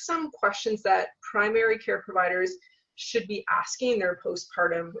 what are some questions that primary care providers should be asking their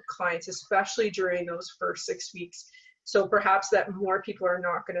postpartum clients, especially during those first 6 weeks? So perhaps that more people are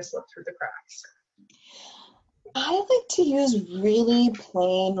not going to slip through the cracks. I like to use really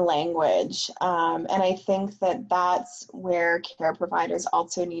plain language. And I think that that's where care providers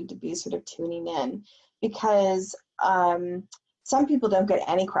also need to be sort of tuning in, because some people don't get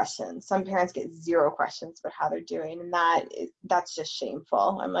any questions. Some parents get 0 questions about how they're doing, and that's just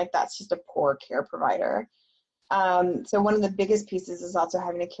shameful. I'm like, that's just a poor care provider. So one of the biggest pieces is also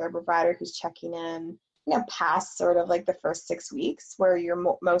having a care provider who's checking in, past sort of the first 6 weeks, where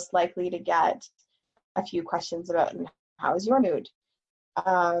you're most likely to get a few questions about how is your mood.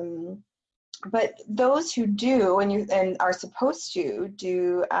 But those who do and are supposed to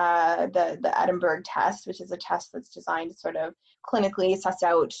do the Edinburgh test, which is a test that's designed to sort of clinically suss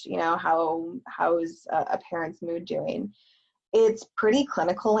out, how is a parent's mood doing. It's pretty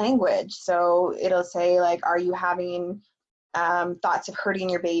clinical language. So it'll say are you having thoughts of hurting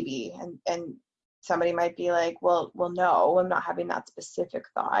your baby? And somebody might be like, well, no, I'm not having that specific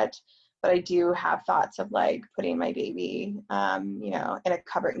thought. But I do have thoughts of putting my baby, in a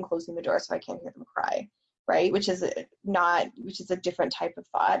cupboard and closing the door so I can't hear them cry, right? Which is a different type of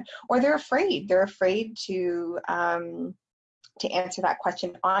thought. Or they're afraid. They're afraid to answer that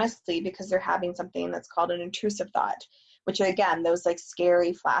question honestly because they're having something that's called an intrusive thought, which are, again, those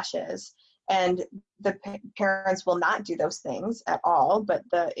scary flashes. And the parents will not do those things at all, but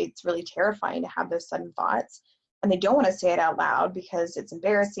it's really terrifying to have those sudden thoughts. And they don't want to say it out loud because it's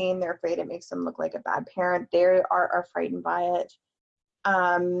embarrassing. They're afraid it makes them look like a bad parent. They are frightened by it.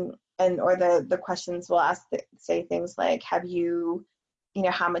 Or the questions will say things like, have you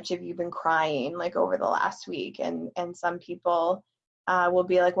how much have you been crying like over the last week? And some people will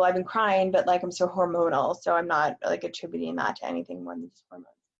be like, well, I've been crying, but like I'm so hormonal, so I'm not like attributing that to anything more than just hormones.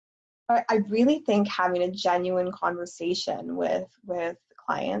 But I really think having a genuine conversation with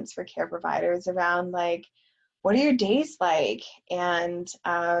clients, for care providers, around like, what are your days like? And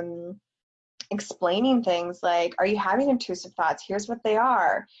explaining things like, are you having intrusive thoughts? Here's what they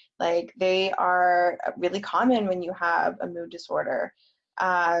are. Like, they are really common when you have a mood disorder,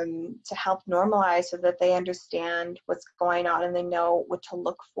 to help normalize so that they understand what's going on and they know what to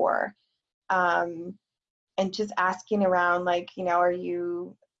look for. And just asking around, like, are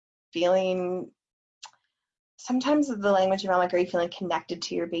you feeling, sometimes the language around like, are you feeling connected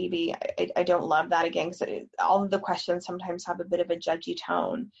to your baby? I don't love that, again, because all of the questions sometimes have a bit of a judgy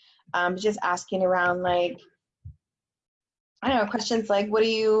tone. Just asking around, like, I don't know, questions like, what are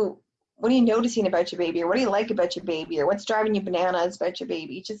you noticing about your baby, or what do you like about your baby, or what's driving you bananas about your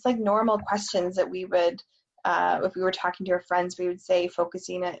baby? Just like normal questions that we would, if we were talking to our friends, we would say,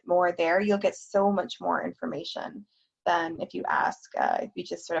 focusing it more there, you'll get so much more information than if you ask, if you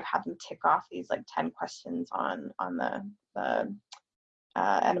just sort of have them tick off these like 10 questions on the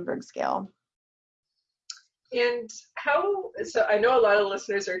Edinburgh scale. And so I know a lot of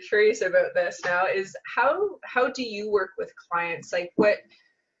listeners are curious about this now, is how do you work with clients? Like, what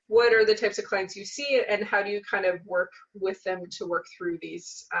are the types of clients you see, and how do you kind of work with them to work through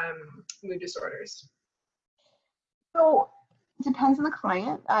these mood disorders? So it depends on the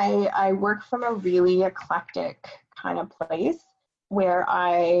client. I work from a really eclectic kind of place where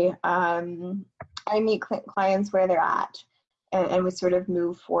I meet clients where they're at, and we sort of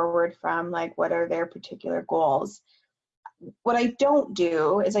move forward from like, what are their particular goals. What I don't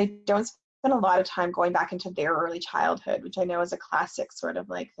do is I don't spend a lot of time going back into their early childhood, which I know is a classic sort of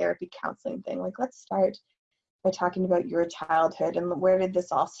like therapy counseling thing. Like, let's start by talking about your childhood and where did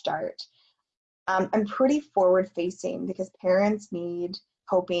this all start. I'm pretty forward facing because parents need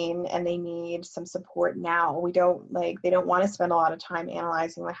coping and they need some support now. They don't want to spend a lot of time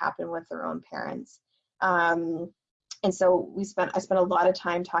analyzing what happened with their own parents. And so I spent a lot of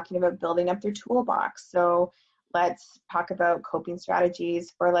time talking about building up their toolbox. So let's talk about coping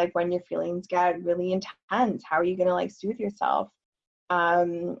strategies for like when your feelings get really intense. How are you going to like soothe yourself?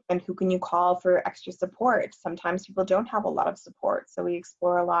 And who can you call for extra support? Sometimes people don't have a lot of support. So we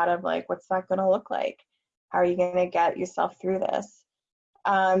explore a lot of like, what's that going to look like? How are you going to get yourself through this?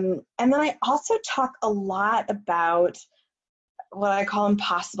 And then I also talk a lot about what I call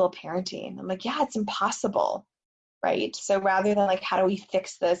impossible parenting. I'm like, yeah, it's impossible, right? So rather than like, how do we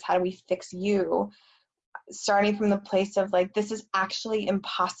fix this? How do we fix you? Starting from the place of like, this is actually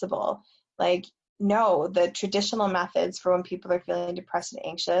impossible. Like, no, the traditional methods for when people are feeling depressed and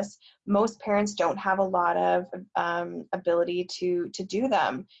anxious, most parents don't have a lot of ability to do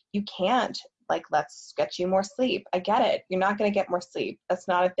them. You can't, like, let's get you more sleep. I get it. You're not going to get more sleep. That's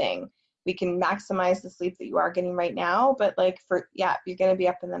not a thing. We can maximize the sleep that you are getting right now, but like you're going to be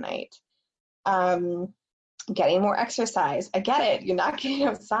up in the night. Getting more exercise. I get it. You're not getting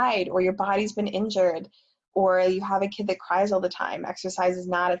outside, or your body's been injured, or you have a kid that cries all the time. Exercise is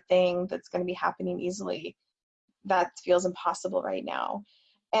not a thing that's going to be happening easily. That feels impossible right now.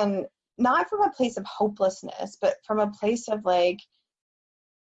 And not from a place of hopelessness, but from a place of like,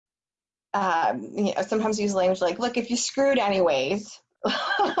 sometimes use language like, look, if you're screwed anyways,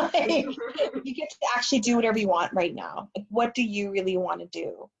 like, you get to actually do whatever you want right now. Like, what do you really want to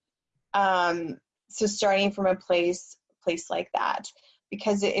do? So starting from a place like that,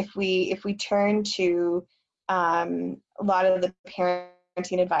 because if we turn to a lot of the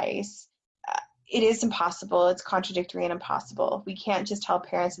parenting advice, it is impossible. It's contradictory and impossible. We can't just tell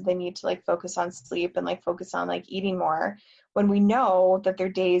parents that they need to like focus on sleep and like focus on like eating more, when we know that their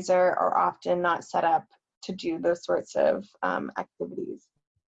days are often not set up to do those sorts of activities.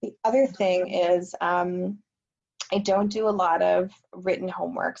 The other thing is, I don't do a lot of written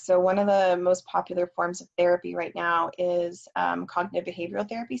homework. So one of the most popular forms of therapy right now is cognitive behavioral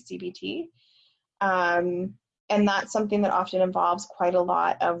therapy, CBT. And that's something that often involves quite a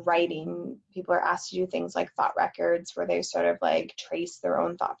lot of writing. People are asked to do things like thought records, where they sort of like trace their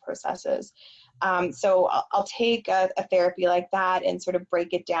own thought processes. So I'll take a therapy like that and sort of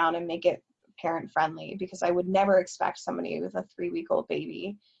break it down and make it parent friendly, because I would never expect somebody with a 3-week-old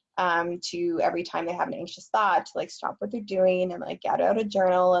baby to, every time they have an anxious thought, to like stop what they're doing and like get out a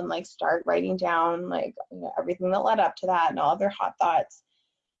journal and like start writing down like, everything that led up to that and all their hot thoughts.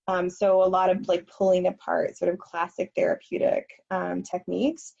 So a lot of like pulling apart sort of classic therapeutic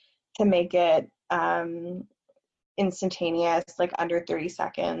techniques to make it instantaneous, like under 30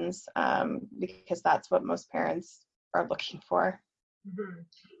 seconds, because that's what most parents are looking for. Mhm.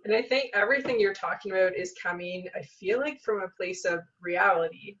 And I think everything you're talking about is coming, I feel like, from a place of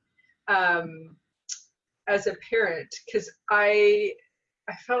reality, um, as a parent, because I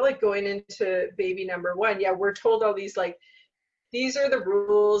felt like going into baby number one, yeah, we're told all these like these are the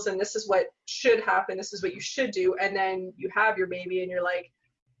rules and this is what should happen, this is what you should do, and then you have your baby and you're like,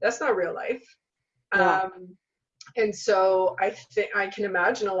 that's not real life. Yeah. And so I think I can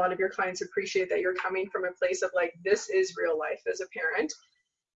imagine a lot of your clients appreciate that you're coming from a place of like, this is real life as a parent.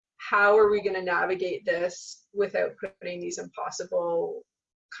 How are we going to navigate this without putting these impossible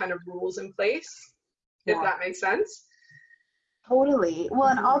kind of rules in place, if Yeah. that makes sense? Totally. Well,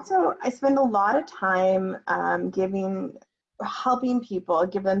 and Mhm. also I spend a lot of time helping people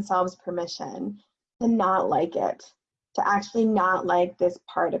give themselves permission to not like it, to actually not like this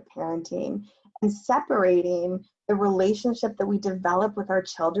part of parenting, and separating the relationship that we develop with our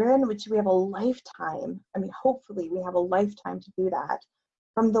children, which we have a lifetime. I mean, hopefully we have a lifetime to do that,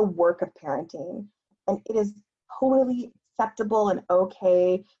 from the work of parenting. And it is totally acceptable and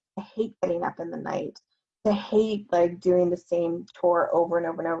okay to hate getting up in the night, to hate like doing the same chore over and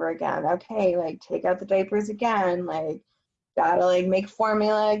over and over again. Okay, like take out the diapers again, like gotta like make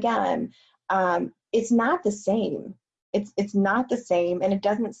formula again. It's not the same. It's not the same, and it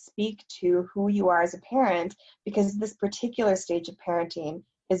doesn't speak to who you are as a parent, because this particular stage of parenting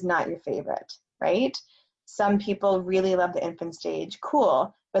is not your favorite, right? Some people really love the infant stage,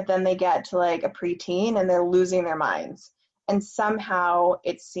 cool, but then they get to like a preteen and they're losing their minds, and somehow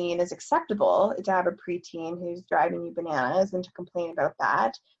it's seen as acceptable to have a preteen who's driving you bananas and to complain about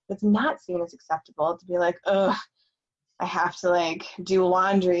that. It's not seen as acceptable to be like, ugh, I have to like do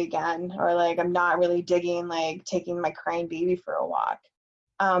laundry again, or like I'm not really digging like taking my crying baby for a walk.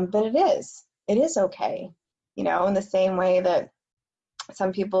 But it is okay, in the same way that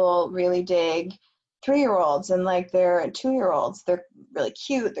some people really dig 3-year-olds and like they're 2-year-olds. They're really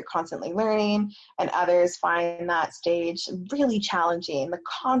cute, they're constantly learning, and others find that stage really challenging, the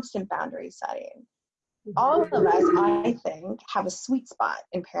constant boundary setting. All of us, I think, have a sweet spot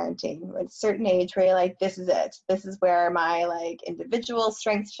in parenting at a certain age where you're like, this is it. This is where my like individual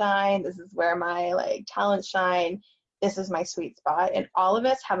strengths shine. This is where my like talents shine. This is my sweet spot. And all of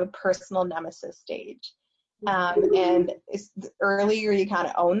us have a personal nemesis stage. And the earlier you kind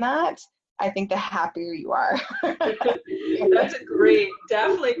of own that, I think the happier you are. That's a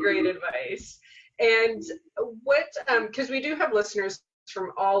definitely great advice. And what, because we do have listeners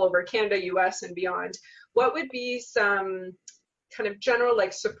from all over Canada, US, and beyond, what would be some kind of general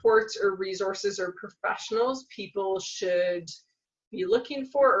like supports or resources or professionals people should be looking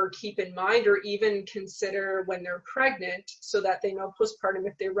for or keep in mind or even consider when they're pregnant, so that they know postpartum,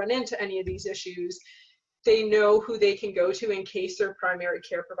 if they run into any of these issues, they know who they can go to in case their primary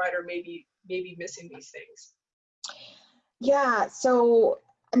care provider may be missing these things? Yeah, so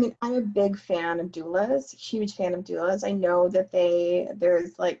I mean, I'm a big fan of doulas, huge fan of doulas. I know that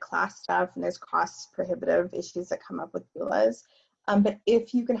there's like class stuff and there's cost prohibitive issues that come up with doulas. But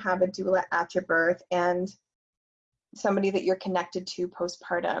if you can have a doula at your birth and somebody that you're connected to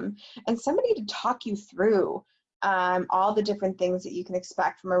postpartum and somebody to talk you through all the different things that you can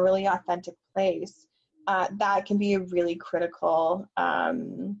expect from a really authentic place, that can be a really critical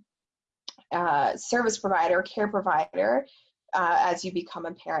service provider, care provider, as you become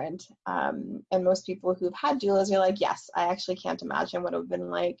a parent. And most people who've had doulas are like, yes, I actually can't imagine what it would have been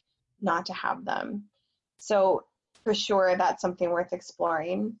like not to have them. So for sure, that's something worth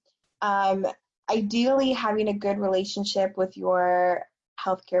exploring. Um, Ideally, having a good relationship with your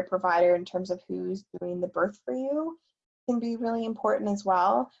healthcare provider in terms of who's doing the birth for you can be really important as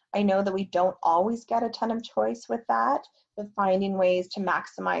well. I know that we don't always get a ton of choice with that, but finding ways to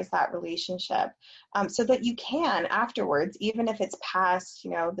maximize that relationship, so that you can afterwards, even if it's past,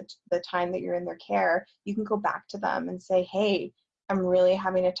 the time that you're in their care, you can go back to them and say, hey, I'm really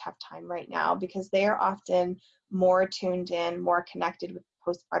having a tough time right now, because they are often more tuned in, more connected with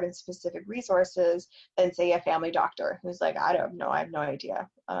postpartum specific resources than say a family doctor who's like, I have no idea,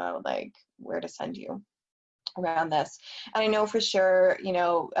 like where to send you around this. And I know for sure,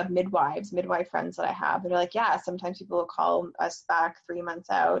 of midwife friends that I have, they're like, yeah, sometimes people will call us back 3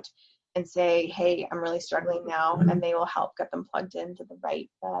 months out and say, hey, I'm really struggling now, and they will help get them plugged into the right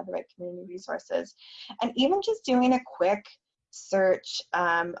community resources. And even just doing a quick search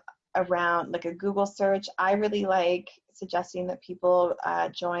around like a Google search, I really like suggesting that people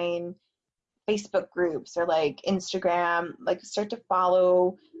join Facebook groups or like Instagram, like start to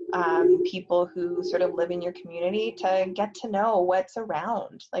follow people who sort of live in your community to get to know what's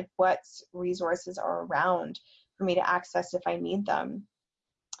around, like what resources are around for me to access if I need them.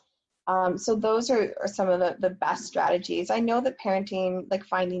 So those are some of the best strategies. I know that parenting, like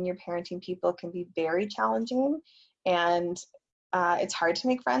finding your parenting people, can be very challenging, and it's hard to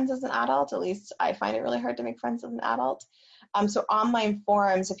make friends as an adult. At least I find it really hard to make friends as an adult. So online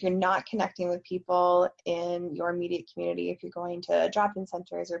forums, if you're not connecting with people in your immediate community, if you're going to drop-in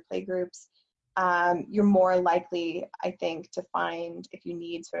centers or play groups, you're more likely, I think, to find, if you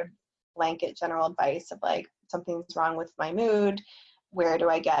need sort of blanket general advice of like, something's wrong with my mood, where do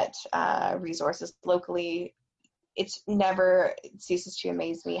I get resources locally? It ceases to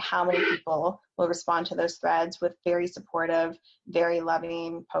amaze me how many people will respond to those threads with very supportive, very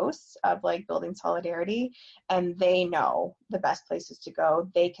loving posts of like building solidarity, and they know the best places to go.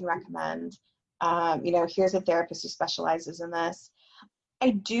 They can recommend, here's a therapist who specializes in this.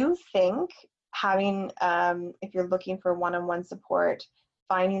 I do think having, if you're looking for one-on-one support,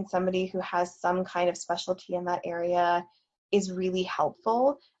 finding somebody who has some kind of specialty in that area is really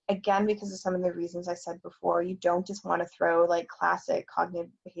helpful. Again, because of some of the reasons I said before, you don't just want to throw like classic cognitive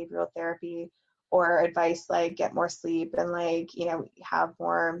behavioral therapy or advice like get more sleep and like, have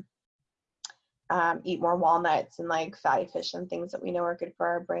more, eat more walnuts and like fatty fish and things that we know are good for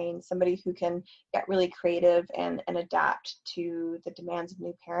our brain. Somebody who can get really creative and adapt to the demands of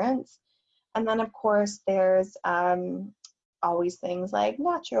new parents. And then of course there's always things like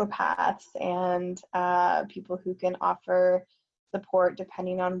naturopaths and people who can offer support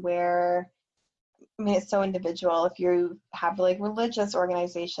depending on where. I mean, it's so individual. If you have like religious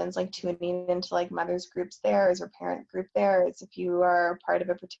organizations, like tuning into like mothers groups theirs or parent group theirs. If you are part of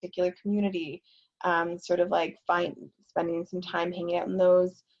a particular community, sort of like spending some time hanging out in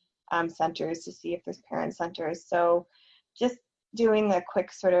those centers to see if there's parent centers. So just doing a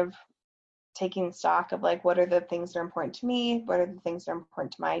quick sort of taking stock of like, what are the things that are important to me? What are the things that are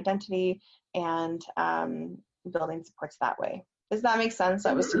important to my identity? And building supports that way. Does that make sense?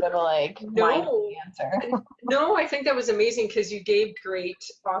 That was sort of a like No. answer. No, I think that was amazing because you gave great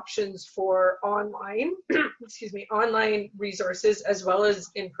options for online, online resources as well as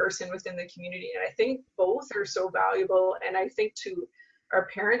in person within the community. And I think both are so valuable. And I think to our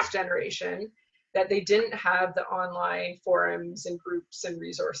parents' generation that they didn't have the online forums and groups and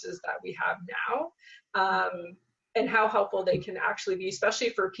resources that we have now, and how helpful they can actually be, especially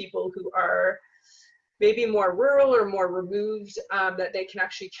for people who are maybe more rural or more removed, that they can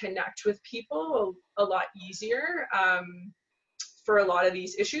actually connect with people a lot easier for a lot of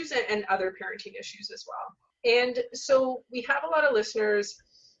these issues and other parenting issues as well. And so we have a lot of listeners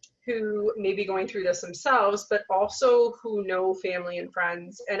who may be going through this themselves, but also who know family and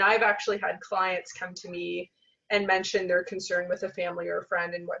friends. And I've actually had clients come to me and mention their concern with a family or a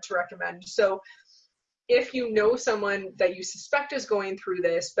friend and what to recommend. So if you know someone that you suspect is going through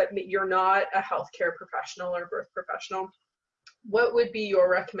this, but you're not a healthcare professional or birth professional, what would be your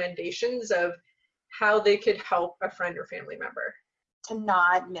recommendations of how they could help a friend or family member? To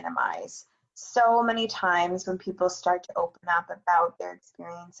not minimize. So many times when people start to open up about their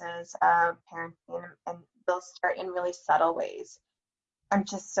experiences of parenting, and they'll start in really subtle ways. I'm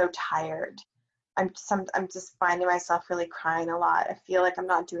just so tired. I'm just finding myself really crying a lot. I feel like I'm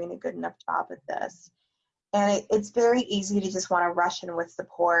not doing a good enough job at this. And it's very easy to just want to rush in with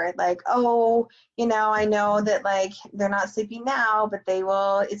support. Like, oh, I know that like they're not sleeping now, but they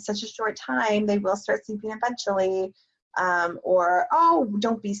will, it's such a short time, they will start sleeping eventually. Or, oh,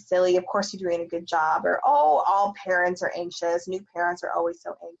 don't be silly, of course you're doing a good job. Or, oh, all parents are anxious, new parents are always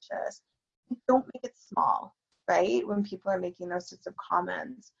so anxious. Don't make it small, right? When people are making those sorts of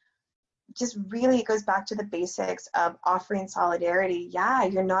comments. Just really, it goes back to the basics of offering solidarity. Yeah,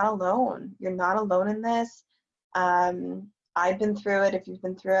 you're not alone. You're not alone in this. I've been through it. If you've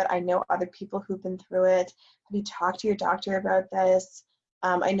been through it, I know other people who've been through it. Have you talked to your doctor about this?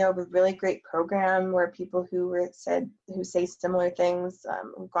 I know of a really great program where people who say similar things,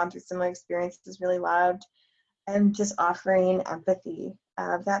 who've gone through similar experiences, really loved, and just offering empathy.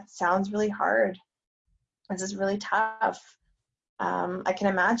 That sounds really hard. This is really tough. I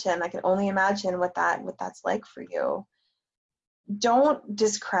can only imagine what that's like for you. Don't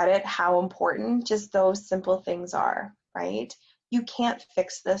discredit how important just those simple things are, right? You can't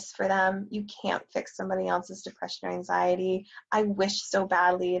fix this for them. You can't fix somebody else's depression or anxiety. I wish so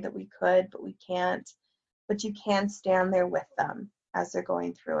badly that we could, but we can't. But you can stand there with them as they're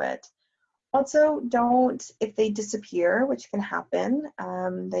going through it. Also, if they disappear, which can happen,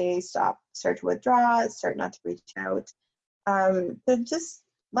 they start to withdraw, start not to reach out, then just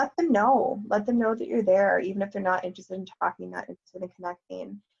let them know that you're there, even if they're not interested in talking, not interested in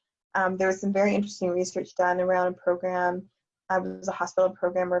connecting. There was some very interesting research done around a program. It was a hospital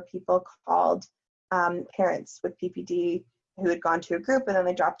program where people called parents with PPD who had gone to a group and then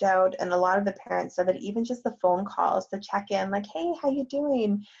they dropped out. And a lot of the parents said that even just the phone calls to check in, like, hey, how you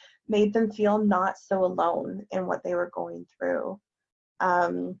doing, made them feel not so alone in what they were going through.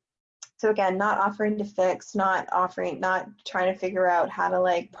 So again, not offering to fix, not trying to figure out how to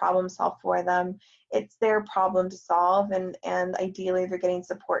like problem solve for them. It's their problem to solve, and ideally they're getting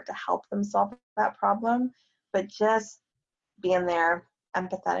support to help them solve that problem. But just being there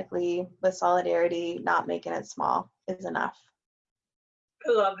empathetically with solidarity, not making it small, is enough.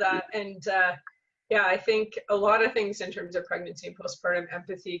 I love that. And yeah, I think a lot of things in terms of pregnancy and postpartum,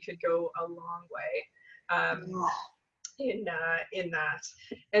 empathy could go a long way in that.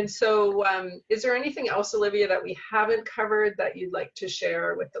 And so is there anything else, Olivia, that we haven't covered that you'd like to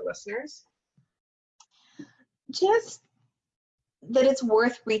share with the listeners? Just that it's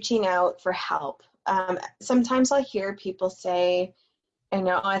worth reaching out for help. Sometimes I hear people say,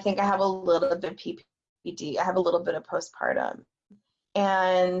 I think I have a little bit of PPD, I have a little bit of postpartum,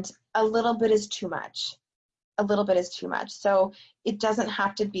 and a little bit is too much. So it doesn't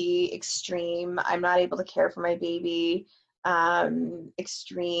have to be extreme, I'm not able to care for my baby,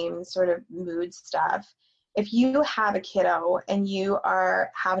 extreme sort of mood stuff. If you have a kiddo and you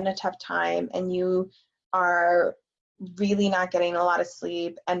are having a tough time and you are really not getting a lot of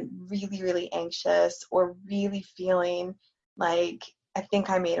sleep and really, really anxious, or really feeling like, I think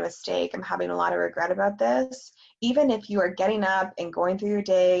I made a mistake, I'm having a lot of regret about this, even if you are getting up and going through your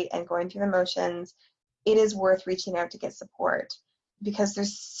day and going through the motions, it is worth reaching out to get support, because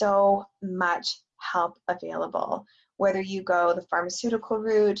there's so much help available. Whether you go the pharmaceutical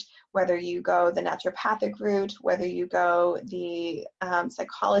route, whether you go the naturopathic route, whether you go the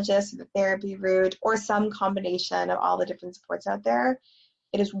psychologist, the therapy route, or some combination of all the different supports out there,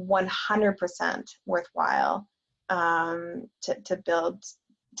 it is 100% worthwhile to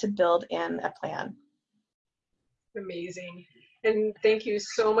build in a plan. Amazing. And thank you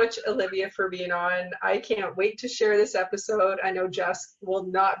so much, Olivia, for being on. I can't wait to share this episode. I know Jess will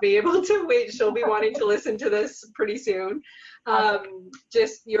not be able to wait. She'll be wanting to listen to this pretty soon.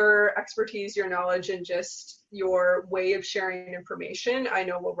 Just your expertise, your knowledge, and just your way of sharing information, I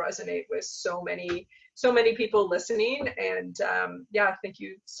know will resonate with so many people listening. And yeah, thank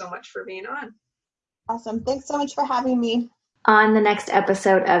you so much for being on. Awesome. Thanks so much for having me. On the next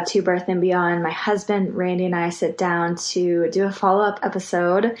episode of To Birth and Beyond, my husband, Randy, and I sit down to do a follow-up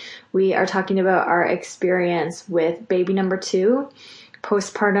episode. We are talking about our experience with baby number 2,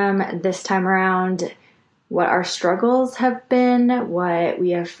 postpartum this time around, what our struggles have been, what we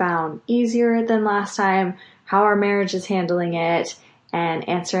have found easier than last time, how our marriage is handling it, and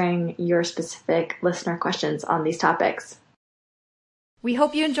answering your specific listener questions on these topics. We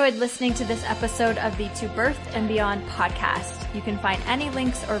hope you enjoyed listening to this episode of the To Birth and Beyond podcast. You can find any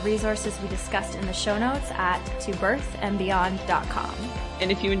links or resources we discussed in the show notes at tobirthandbeyond.com.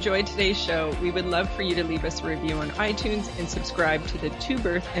 And if you enjoyed today's show, we would love for you to leave us a review on iTunes and subscribe to the To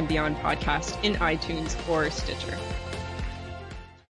Birth and Beyond podcast in iTunes or Stitcher.